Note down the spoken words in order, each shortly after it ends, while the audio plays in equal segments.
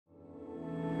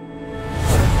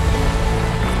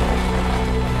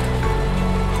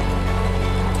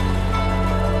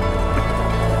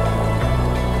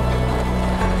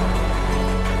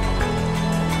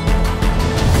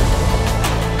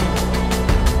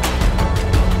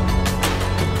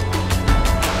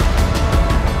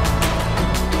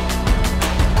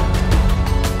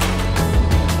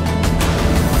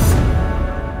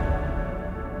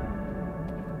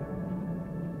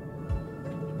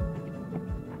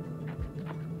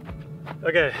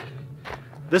Okay,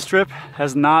 this trip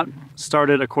has not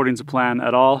started according to plan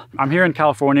at all. I'm here in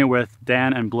California with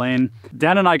Dan and Blaine.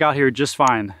 Dan and I got here just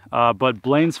fine, but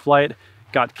Blaine's flight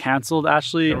got canceled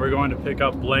actually. And we're going to pick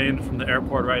up Blaine from the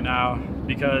airport right now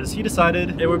because he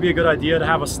decided it would be a good idea to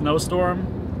have a snowstorm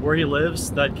where he lives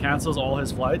that cancels all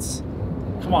his flights.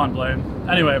 Come on, Blaine.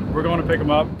 Anyway, we're going to pick him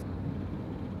up.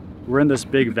 We're in this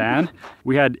big van.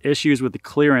 We had issues with the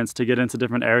clearance to get into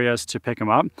different areas to pick him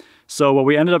up. So what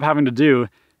we ended up having to do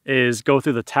is go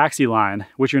through the taxi line,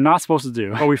 which you're not supposed to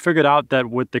do. But we figured out that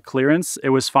with the clearance, it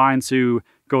was fine to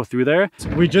go through there.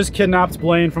 We just kidnapped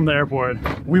Blaine from the airport.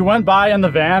 We went by in the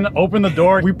van, opened the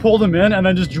door, we pulled him in and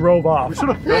then just drove off. We should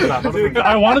have filmed that.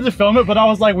 I wanted to film it, but I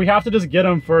was like, we have to just get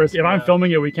him first. If I'm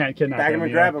filming it, we can't kidnap him. Bag him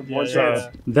and grab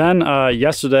him. Then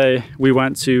yesterday, we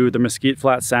went to the Mesquite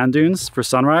Flat sand dunes for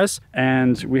sunrise,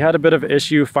 and we had a bit of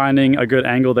issue finding a good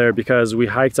angle there because we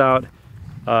hiked out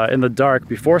in the dark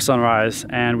before sunrise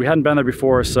and we hadn't been there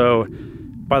before, so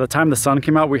by the time the sun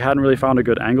came out we hadn't really found a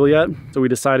good angle yet, so we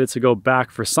decided to go back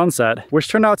for sunset, which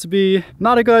turned out to be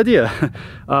not a good idea.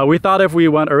 We thought if we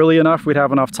went early enough we'd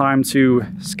have enough time to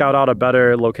scout out a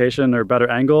better location or better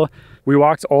angle. We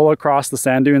walked all across the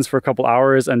sand dunes for a couple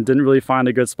hours and didn't really find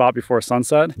a good spot before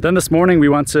sunset. Then this morning we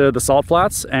went to the Salt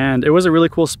Flats and it was a really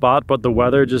cool spot, but the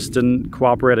weather just didn't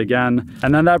cooperate again.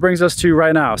 And then that brings us to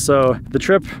right now. So the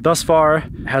trip thus far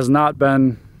has not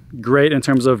been great in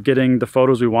terms of getting the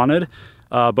photos we wanted,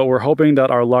 but we're hoping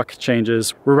that our luck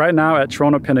changes. We're right now at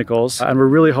Trona Pinnacles and we're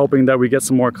really hoping that we get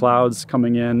some more clouds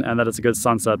coming in and that it's a good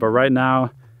sunset. But right now,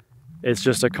 it's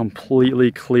just a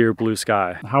completely clear blue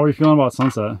sky. How are you feeling about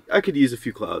sunset? I could use a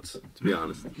few clouds, to be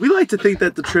honest. We like to think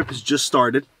that the trip has just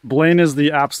started. Blaine is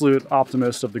the absolute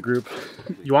optimist of the group.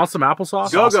 You want some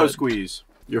applesauce? Go squeeze.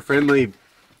 Your friendly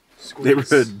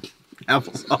neighborhood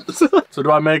applesauce. So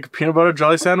do I make peanut butter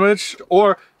jelly sandwich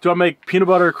or do I make peanut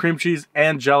butter, cream cheese,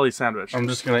 and jelly sandwich? I'm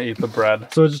just gonna eat the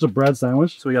bread. So it's just a bread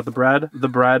sandwich? So we got the bread,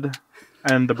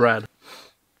 and the bread.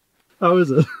 How is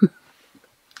it?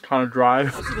 Kind of dry.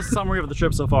 This is the summary of the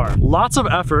trip so far. Lots of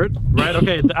effort, right?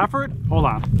 Okay, the effort, hold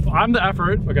on. I'm the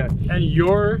effort, okay, and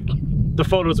you're the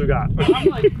photos we got. I'm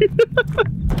like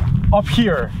up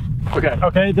here.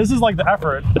 Okay, this is like the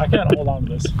effort. I can't hold on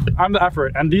to this. I'm the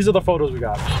effort, and these are the photos we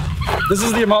got. This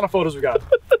is the amount of photos we got.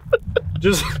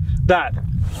 Just that.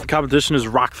 The competition is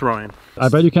rock throwing. I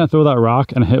bet you can't throw that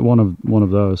rock and hit one of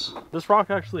those. This rock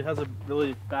actually has a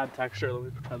really bad texture. Let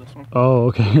me try this one. Oh,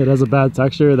 okay. It has a bad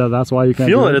texture. That's why you can't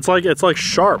feel it. It's like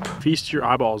sharp. Feast your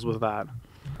eyeballs with that.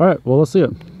 All right, well, let's see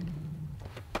it.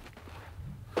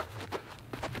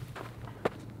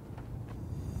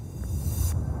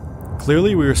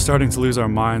 Clearly, we were starting to lose our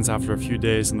minds after a few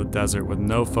days in the desert with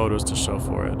no photos to show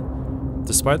for it.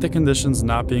 Despite the conditions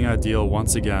not being ideal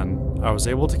once again, I was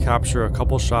able to capture a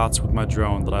couple shots with my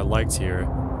drone that I liked here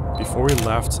before we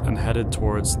left and headed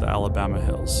towards the Alabama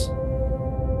hills.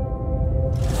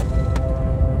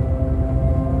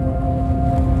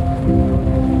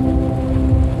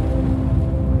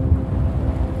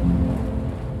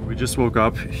 We just woke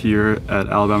up here at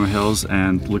Alabama Hills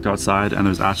and looked outside and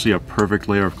there's actually a perfect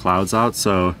layer of clouds out,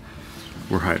 so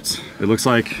we're hyped. It looks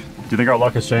like, do you think our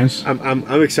luck has changed?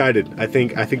 I'm excited. I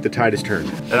think the tide has turned.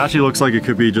 It actually looks like it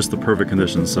could be just the perfect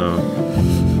conditions, so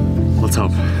let's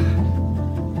hope.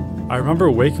 I remember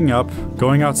waking up,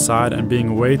 going outside, and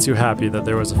being way too happy that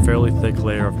there was a fairly thick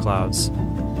layer of clouds.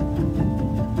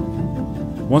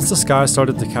 Once the sky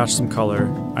started to catch some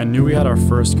color, I knew we had our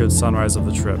first good sunrise of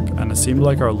the trip, and it seemed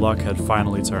like our luck had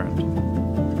finally turned.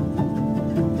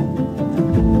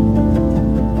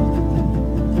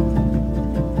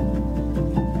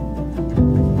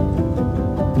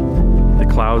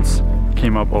 Clouds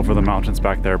came up over the mountains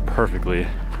back there perfectly.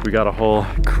 We got a whole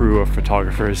crew of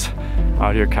photographers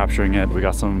out here capturing it. We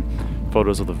got some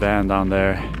photos of the van down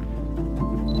there.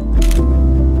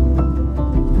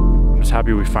 I'm just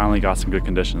happy we finally got some good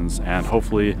conditions and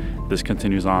hopefully this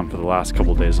continues on for the last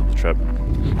couple days of the trip.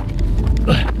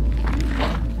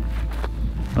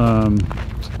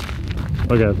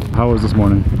 Okay, how was this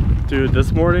morning? Dude,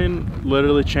 this morning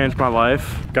literally changed my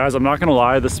life. Guys, I'm not gonna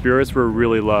lie, the spirits were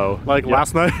really low. Like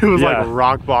last night, it was like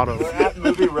rock bottom. We're at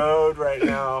Movie Road right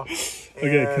now.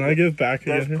 Okay, can I give back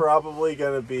again? There's probably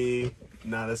gonna be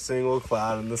not a single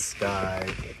cloud in the sky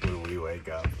when we wake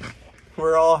up.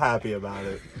 We're all happy about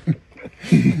it. Look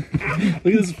at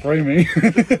this framing.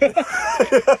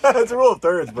 It's a rule of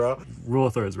thirds, bro. Rule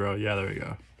of thirds, bro. Yeah, there we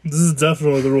go. This is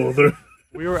definitely the rule of thirds.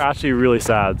 We were actually really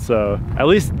sad, so at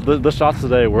least the shots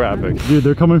today were epic. Dude,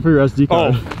 they're coming for your SD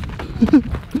card. Oh.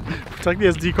 Protect the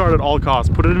SD card at all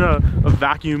costs. Put it in a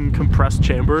vacuum compressed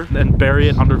chamber and bury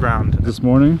it underground. This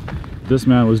morning, This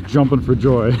man was jumping for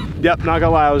joy. Yep, not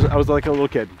gonna lie, I was like a little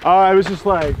kid. Oh, I was just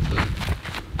like...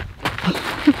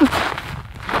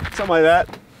 something like that.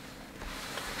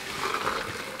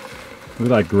 Look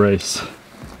at that grace.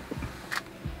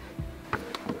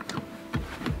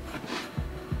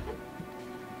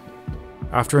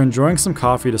 After enjoying some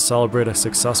coffee to celebrate a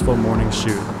successful morning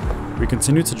shoot, we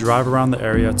continued to drive around the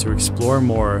area to explore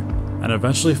more and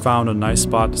eventually found a nice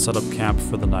spot to set up camp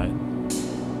for the night.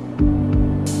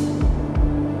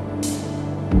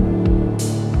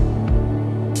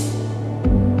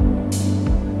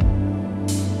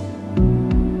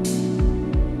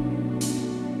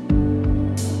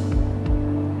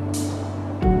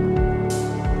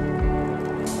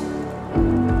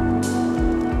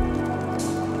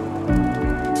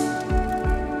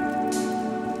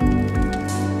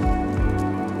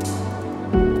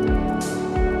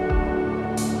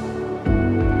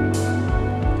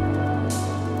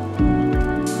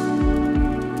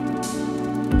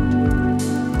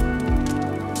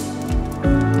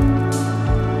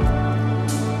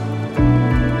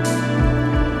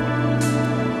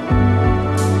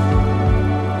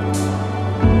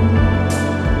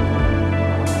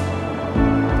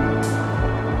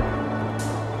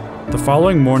 The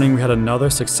following morning we had another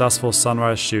successful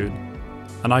sunrise shoot,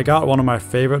 and I got one of my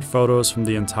favorite photos from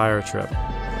the entire trip.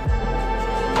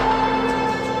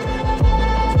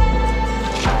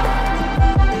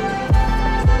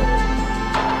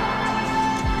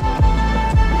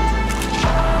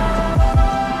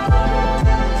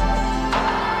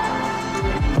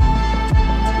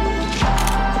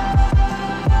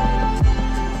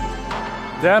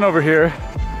 Dan over here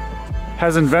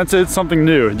has invented something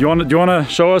new. Do you want to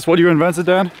show us what you invented,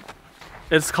 Dan?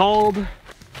 It's called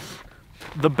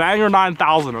the Banger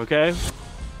 9000, okay?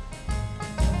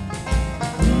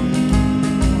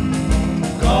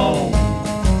 Go.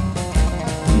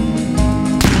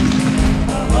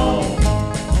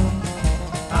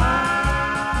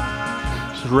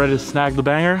 Just ready to snag the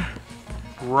banger.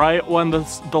 Right when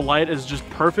the light is just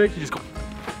perfect, you just go.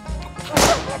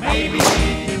 Maybe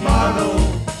tomorrow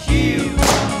she'll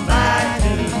come back to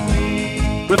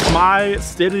me. With my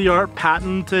state-of-the-art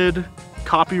patented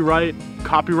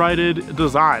copyrighted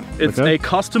design. It's a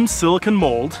custom silicone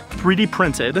mold, 3D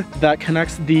printed, that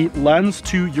connects the lens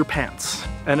to your pants.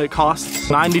 And it costs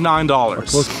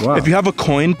 $99. Wow. If you have a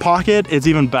coin pocket, it's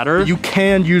even better. You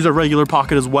can use a regular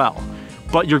pocket as well,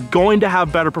 but you're going to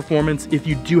have better performance if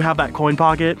you do have that coin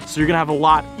pocket. So you're gonna have a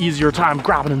lot easier time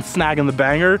grabbing and snagging the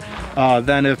banger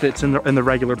than if it's in the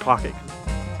regular pocket.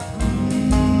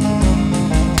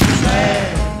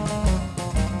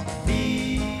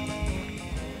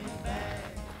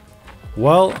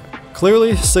 Well,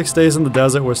 clearly 6 days in the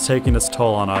desert was taking its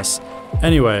toll on us.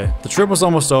 Anyway, the trip was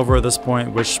almost over at this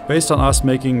point, which based on us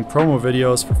making promo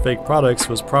videos for fake products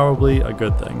was probably a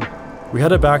good thing. We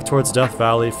headed back towards Death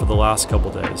Valley for the last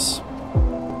couple days.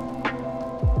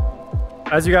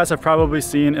 As you guys have probably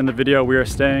seen in the video, we are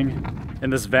staying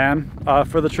in this van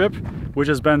for the trip, which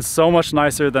has been so much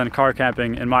nicer than car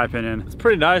camping in my opinion. It's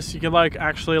pretty nice. You can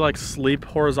actually sleep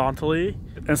horizontally.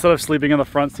 Instead of sleeping in the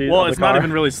front seat of the car. Well, it's not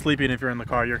even really sleeping if you're in the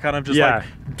car. You're kind of just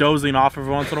dozing off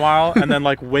every once in a while and then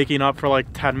waking up for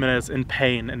 10 minutes in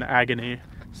pain and agony.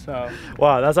 So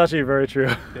wow, that's actually very true.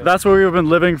 Yeah. That's where we've been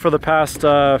living for the past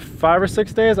 5 or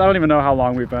 6 days. I don't even know how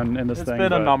long we've been in this thing. It's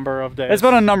been a number of days. It's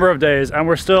been a number of days and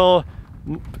we're still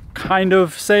kind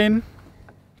of sane.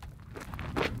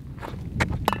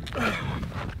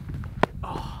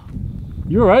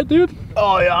 You alright, dude?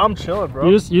 Oh yeah, I'm chilling, bro.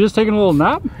 You just taking a little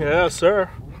nap? Yeah, sir.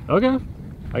 Okay.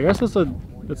 I guess it's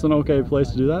an okay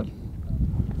place to do that.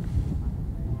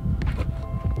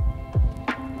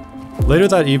 Later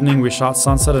that evening, we shot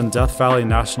sunset in Death Valley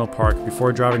National Park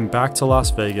before driving back to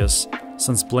Las Vegas,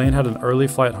 since Blaine had an early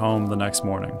flight home the next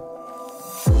morning.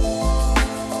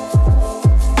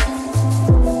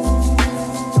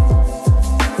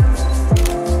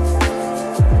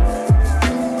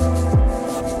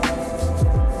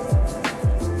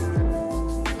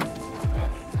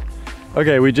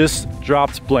 Okay, we just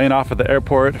dropped Blaine off at the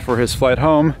airport for his flight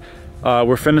home.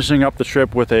 We're finishing up the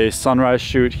trip with a sunrise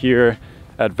shoot here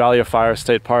at Valley of Fire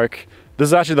State Park. This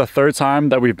is actually the third time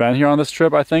that we've been here on this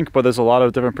trip, I think, but there's a lot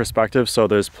of different perspectives, so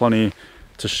there's plenty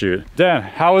to shoot. Dan,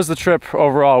 how was the trip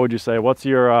overall, would you say? What's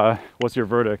your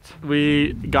verdict?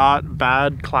 We got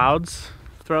bad clouds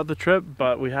throughout the trip,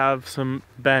 but we have some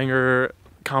banger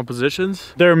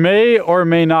compositions. There may or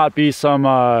may not be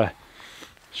some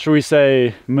should we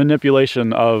say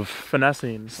manipulation of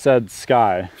finessing said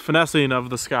sky. Finessing of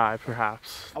the sky,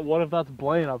 perhaps. What if that's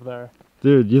Blaine up there?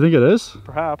 Dude, you think it is?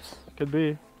 Perhaps. Could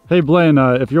be. Hey Blaine,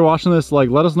 if you're watching this, let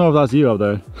us know if that's you up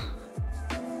there.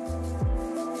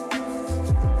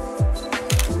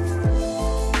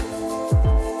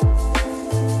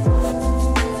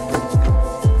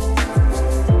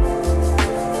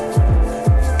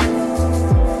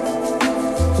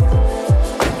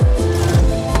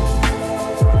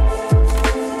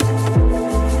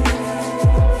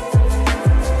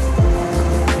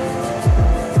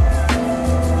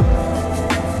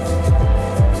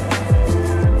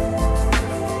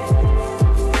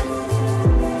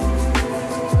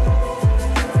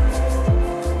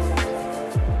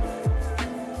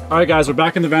 All right guys, we're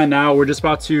back in the van now. We're just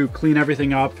about to clean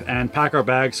everything up and pack our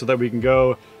bags so that we can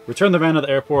go return the van to the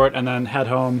airport and then head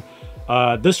home.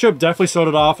 This trip definitely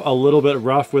started off a little bit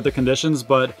rough with the conditions,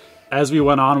 but as we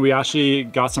went on, we actually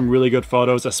got some really good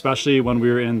photos, especially when we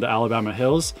were in the Alabama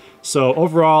hills. So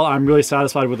overall, I'm really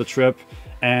satisfied with the trip,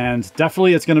 and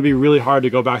definitely it's gonna be really hard to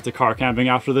go back to car camping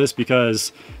after this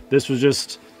because this was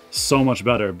just so much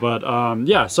better. But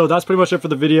yeah, so that's pretty much it for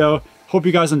the video. Hope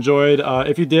you guys enjoyed.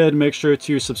 If you did, make sure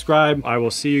to subscribe. I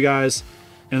will see you guys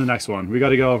in the next one. We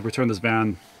gotta go return this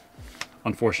van,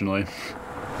 unfortunately.